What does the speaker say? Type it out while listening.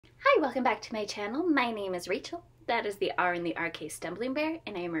Hi, welcome back to my channel. My name is Rachel. That is the R in the RK Stumbling Bear,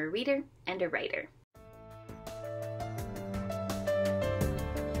 and I am a reader and a writer.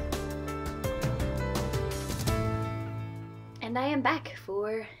 And I am back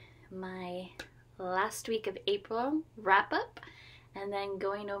for my last week of April wrap-up, and then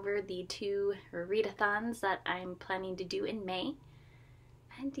going over the two readathons that I'm planning to do in May.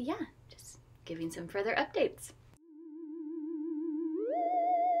 And yeah, just giving some further updates.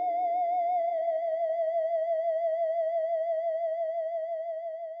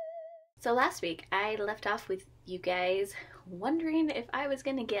 So last week I left off with you guys wondering if I was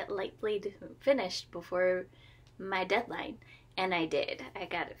going to get Lightblade finished before my deadline, and I did. I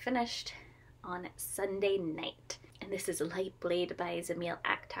got it finished on Sunday night, and this is Lightblade by Zamil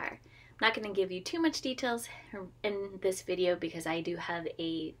Akhtar. I'm not going to give you too much details in this video because I do have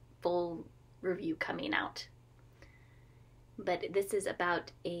a full review coming out. But this is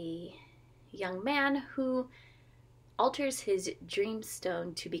about a young man who alters his dream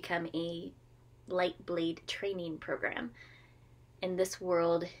stone to become a Lightblade training program. In this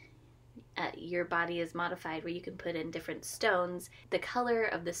world, your body is modified where you can put in different stones. The color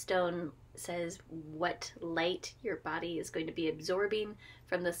of the stone says what light your body is going to be absorbing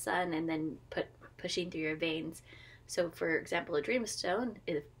from the sun and then pushing through your veins. So for example, a dream stone,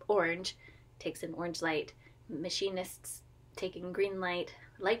 if orange, takes in orange light. Machinists take in green light.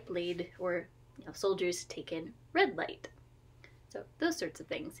 Lightblade, or soldiers, take in red light. So those sorts of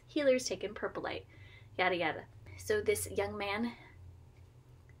things. Healers take in purple light, yada yada. So this young man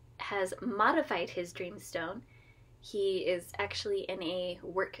has modified his dream stone. He is actually in a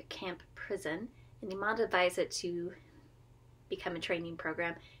work camp prison, and he modifies it to become a training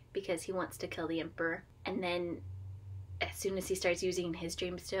program because he wants to kill the emperor. And then as soon as he starts using his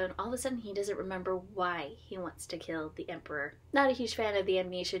dream stone, all of a sudden he doesn't remember why he wants to kill the emperor. Not a huge fan of the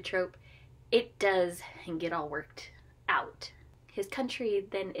amnesia trope. It does get all worked out. His country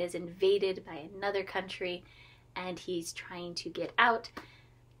then is invaded by another country, and he's trying to get out.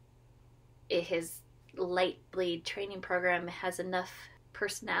 His Lightblade training program has enough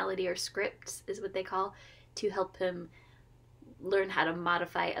personality, or scripts is what they call, to help him learn how to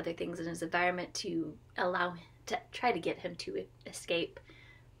modify other things in his environment to allow to try to get him to escape.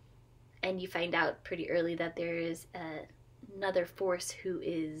 And you find out pretty early that there is another force who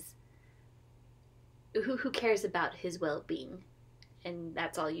cares about his well-being, and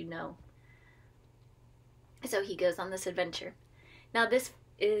that's all you know. So he goes on this adventure. Now this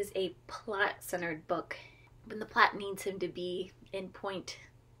is a plot-centered book. When the plot needs him to be in point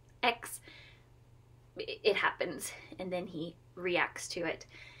X, it happens, and then he reacts to it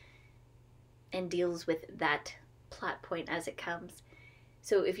and deals with that plot point as it comes.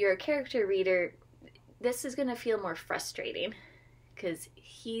 So if you're a character reader, this is going to feel more frustrating because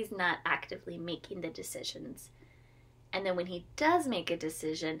he's not actively making the decisions. And then when he does make a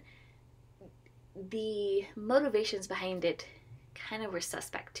decision, the motivations behind it kind of were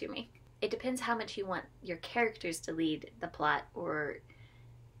suspect to me. It depends how much you want your characters to lead the plot or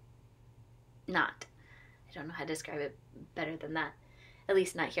not. I don't know how to describe it better than that. At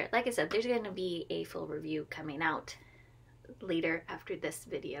least not here. Like I said, there's going to be a full review coming out later after this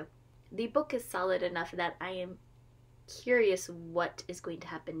video. The book is solid enough that I am curious what is going to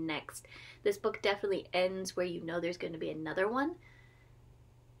happen next. This book definitely ends where you know there's going to be another one,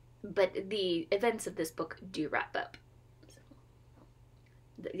 but the events of this book do wrap up.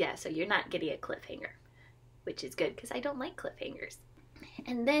 Yeah, so you're not getting a cliffhanger, which is good because I don't like cliffhangers.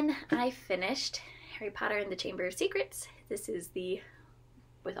 And then I finished Harry Potter and the Chamber of Secrets. This is the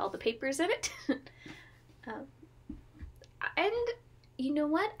with all the papers in it. And you know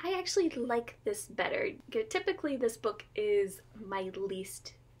what? I actually like this better. Typically this book is my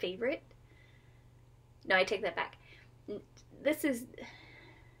least favorite. No, I take that back. This is,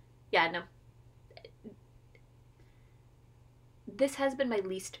 yeah, no. This has been my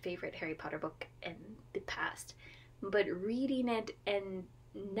least favorite Harry Potter book in the past. But reading it and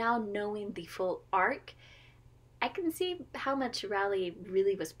now knowing the full arc, I can see how much Rowling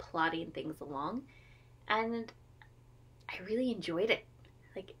really was plotting things along, and I really enjoyed it.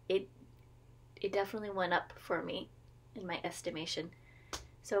 Like, it definitely went up for me in my estimation.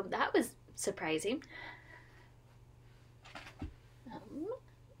 So that was surprising.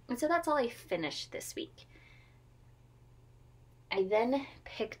 And so that's all I finished this week. I then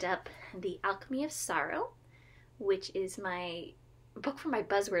picked up The Alchemy of Sorrow, which is my book for my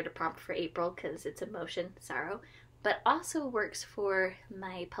buzzword prompt for April because it's emotion, sorrow, but also works for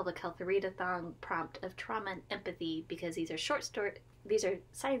my public health readathon prompt of trauma and empathy because these are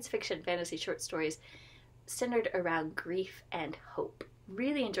science fiction fantasy short stories centered around grief and hope.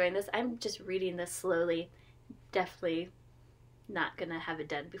 really enjoying this. I'm just reading this slowly. Definitely not gonna have it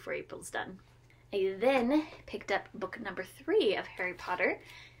done before April's done. I then picked up book number 3 of Harry Potter,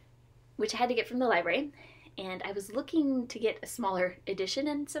 which I had to get from the library, and I was looking to get a smaller edition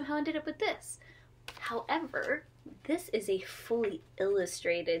and somehow ended up with this. However, this is a fully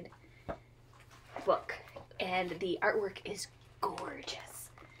illustrated book, and the artwork is gorgeous.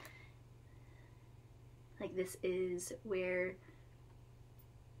 Like, this is where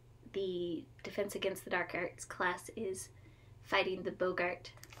the Defense Against the Dark Arts class is fighting the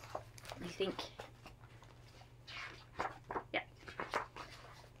Boggart, I think. Yeah.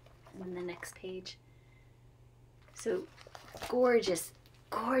 And then the next page. So gorgeous,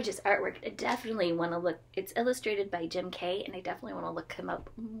 gorgeous artwork. I definitely want to look. It's illustrated by Jim Kay, and I definitely want to look him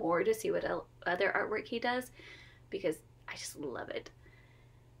up more to see what other artwork he does, because I just love it.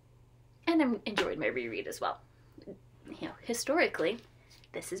 And I'm enjoying my reread as well. You know, historically,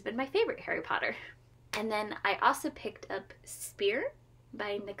 this has been my favorite Harry Potter. And then I also picked up Spear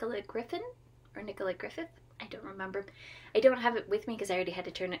by Nicola Griffith. I don't remember. I don't have it with me because I already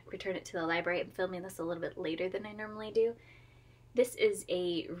had to return it to the library. I'm filming this a little bit later than I normally do. This is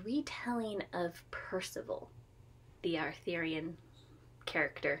a retelling of Percival, the Arthurian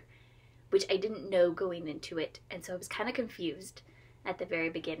character, which I didn't know going into it, and so I was kind of confused at the very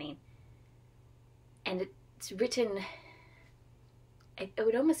beginning. And it's written, I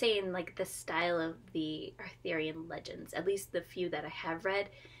would almost say, in like the style of the Arthurian legends, at least the few that I have read,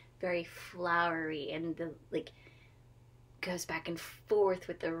 very flowery, and the like goes back and forth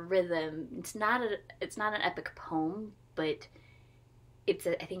with the rhythm. It's not an epic poem, but it's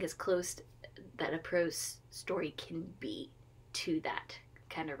I think as close that a prose story can be to that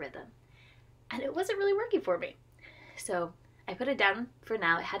kind of rhythm. And it wasn't really working for me. So I put it down for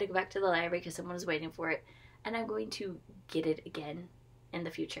now. I had to go back to the library because someone was waiting for it, and I'm going to get it again in the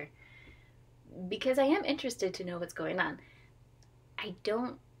future because I am interested to know what's going on. I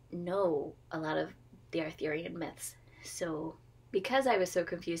don't know a lot of the Arthurian myths, so because I was so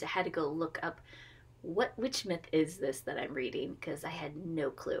confused, I had to go look up which myth is this that I'm reading, because I had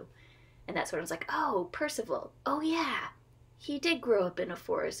no clue. And that's when I was like, oh, Percival. Oh yeah, he did grow up in a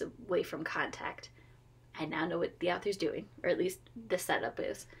forest away from contact. I now know what the author's doing, or at least the setup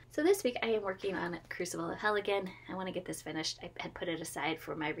is. So this week I am working on Crucible of Hell again. I want to get this finished. I had put it aside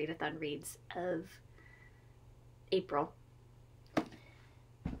for my readathon reads of April.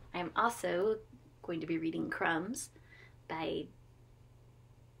 I am also going to be reading Crumbs by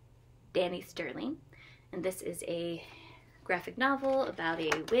Danny Sterling. And this is a graphic novel about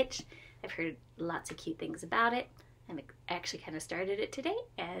a witch. I've heard lots of cute things about it. I actually kind of started it today,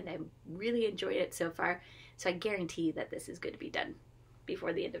 and I'm really enjoying it so far. So I guarantee that this is going to be done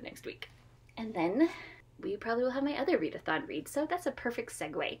before the end of next week. And then we probably will have my other readathon read. So that's a perfect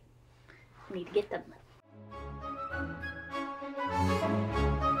segue. I need to get them.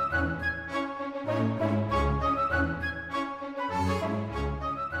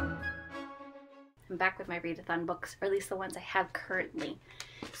 I'm back with my readathon books, or at least the ones I have currently.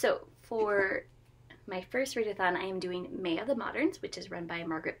 So for my first readathon, I am doing May of the Moderns, which is run by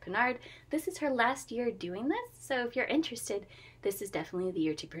Margaret Pinard. This is her last year doing this, so if you're interested, this is definitely the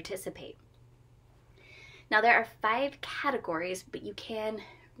year to participate. Now there are 5 categories, but you can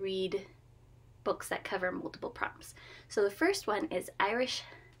read books that cover multiple prompts. So the first one is Irish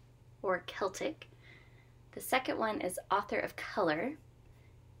or Celtic. The second one is Author of Color.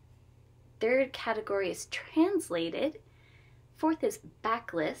 Third category is Translated. Fourth is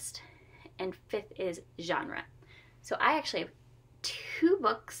Backlist. And 5th is Genre. So I actually have 2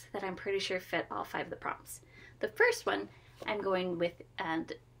 books that I'm pretty sure fit all 5 of the prompts. The first one I'm going with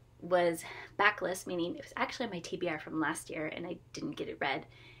was Backlist, meaning it was actually my TBR from last year and I didn't get it read.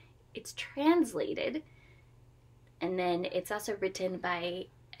 It's translated, and then it's also written by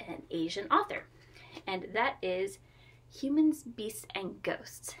an Asian author, and that is Humans, Beasts, and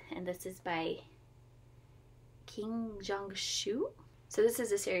Ghosts, and this is by Kim Jong-shu. So this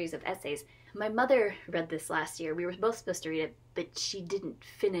is a series of essays. My mother read this last year. We were both supposed to read it, but she didn't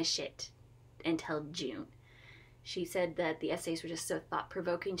finish it until June. She said that the essays were just so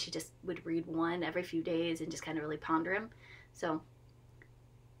thought-provoking, she just would read one every few days and just kind of really ponder them. So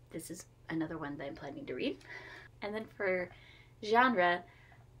this is another one that I'm planning to read. And then for genre,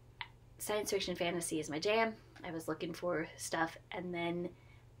 science fiction fantasy is my jam. I was looking for stuff, and then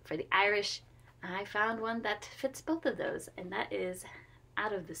for the Irish, I found one that fits both of those, and that is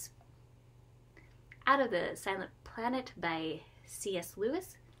Out of the Silent Planet by C.S.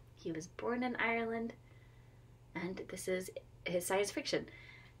 Lewis. He was born in Ireland, and this is his science fiction.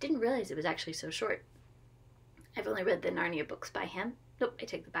 Didn't realize it was actually so short. I've only read the Narnia books by him, Nope, I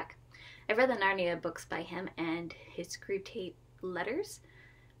take that back. I've read the Narnia books by him and his Screwtape letters.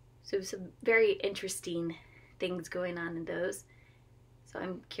 So some very interesting things going on in those. So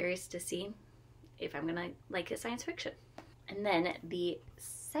I'm curious to see if I'm gonna like his science fiction. And then the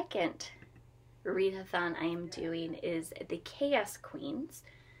second readathon I am doing is the Chaos Queens.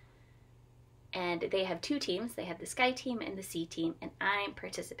 And they have two teams. They have the Sky Team and the Sea Team, and I'm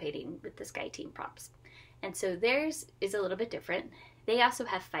participating with the Sky Team prompts. And so theirs is a little bit different. They also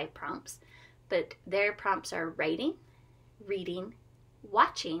have 5 prompts, but their prompts are writing, reading,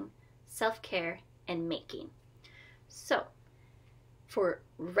 watching, self-care, and making. So for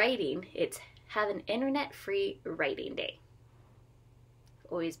writing, it's have an internet-free writing day.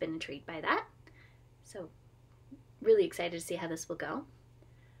 I've always been intrigued by that. So really excited to see how this will go.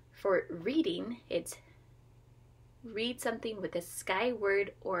 For reading, it's read something with a sky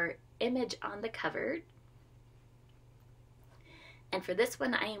word or image on the cover. And for this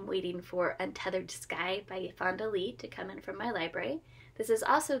one, I am waiting for Untethered Sky by Fonda Lee to come in from my library. This is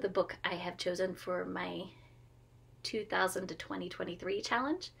also the book I have chosen for my 2000 to 2023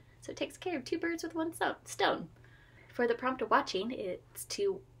 challenge. So it takes care of 2 birds with 1 stone. For the prompt of watching, it's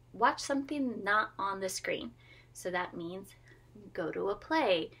to watch something not on the screen. So that means go to a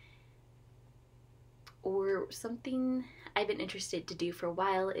play, or something I've been interested to do for a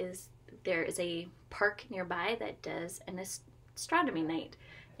while is there is a park nearby that does an astronomy night,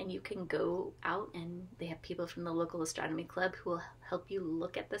 and you can go out and they have people from the local astronomy club who will help you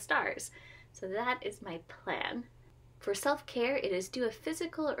look at the stars. So that is my plan. For self-care, it is do a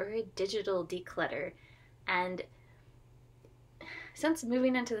physical or a digital declutter. And since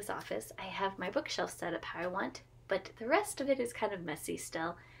moving into this office, I have my bookshelf set up how I want, but the rest of it is kind of messy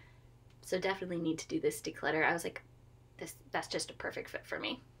still. So definitely need to do this declutter. I was like, that's just a perfect fit for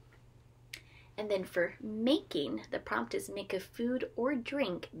me. And then for making, the prompt is make a food or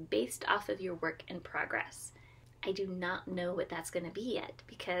drink based off of your work in progress. I do not know what that's going to be yet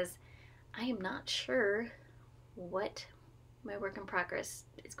because I am not sure what my work in progress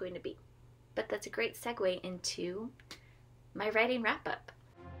is going to be. But that's a great segue into my writing wrap-up.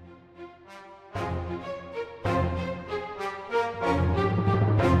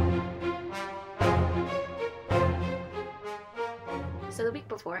 So the week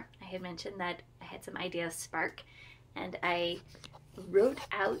before, I had mentioned that I had some ideas spark, and I wrote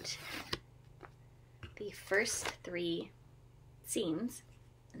out the first 3 scenes,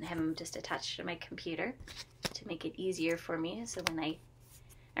 and I have them just attached to my computer to make it easier for me. So when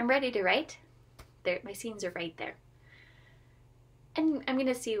I'm ready to write, my scenes are right there. And I'm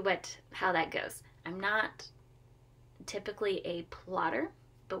gonna see how that goes. I'm not typically a plotter,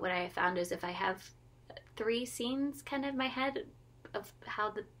 but what I have found is if I have 3 scenes kind of in my head of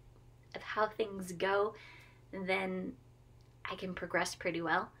how things go, then I can progress pretty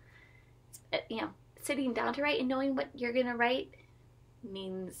well. Sitting down to write and knowing what you're gonna write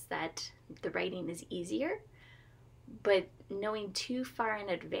means that the writing is easier, but knowing too far in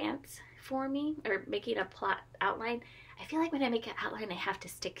advance for me, or making a plot outline, I feel like when I make an outline I have to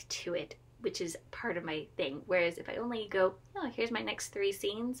stick to it, which is part of my thing. Whereas if I only go, oh, here's my next 3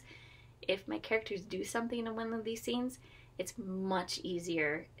 scenes, if my characters do something in one of these scenes, it's much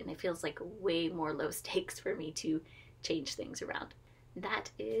easier and it feels like way more low stakes for me to change things around.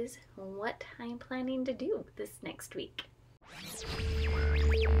 That is what I'm planning to do this next week.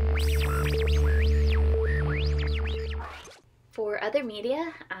 For other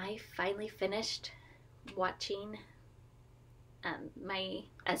media, I finally finished watching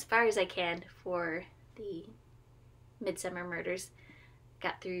as far as I can for the Midsomer Murders.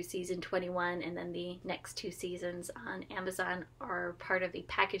 Got through season 21, and then the next 2 seasons on Amazon are part of a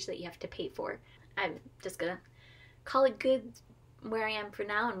package that you have to pay for. I'm just gonna call it good where I am for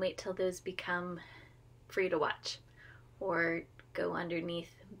now and wait till those become free to watch or go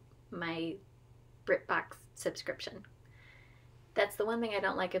underneath my BritBox subscription. That's the one thing I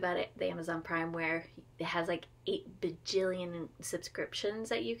don't like about it, the Amazon Prime, where it has like 8 bajillion subscriptions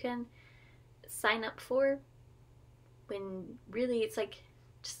that you can sign up for, when really it's like,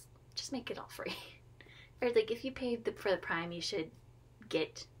 just make it all free. Or like, if you paid for the Prime, you should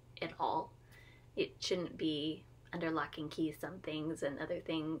get it all. It shouldn't be under lock and key, some things, and other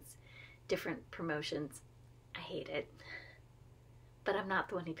things, different promotions. I hate it. But I'm not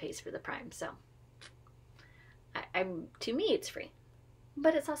the one who pays for the Prime, so to me it's free.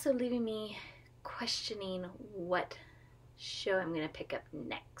 But it's also leaving me questioning what show I'm going to pick up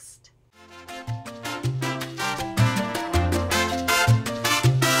next.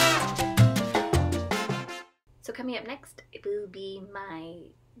 So coming up next, it will be my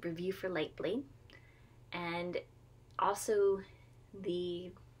review for Lightblade, and also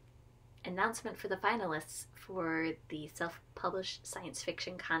the announcement for the finalists for the self-published science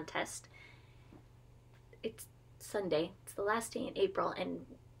fiction contest. It's Sunday. It's the last day in April, and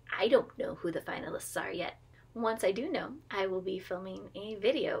I don't know who the finalists are yet. Once I do know, I will be filming a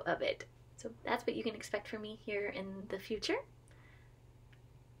video of it. So that's what you can expect from me here in the future.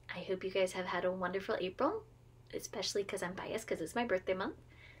 I hope you guys have had a wonderful April, especially because I'm biased because it's my birthday month.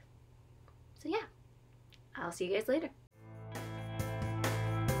 So yeah, I'll see you guys later.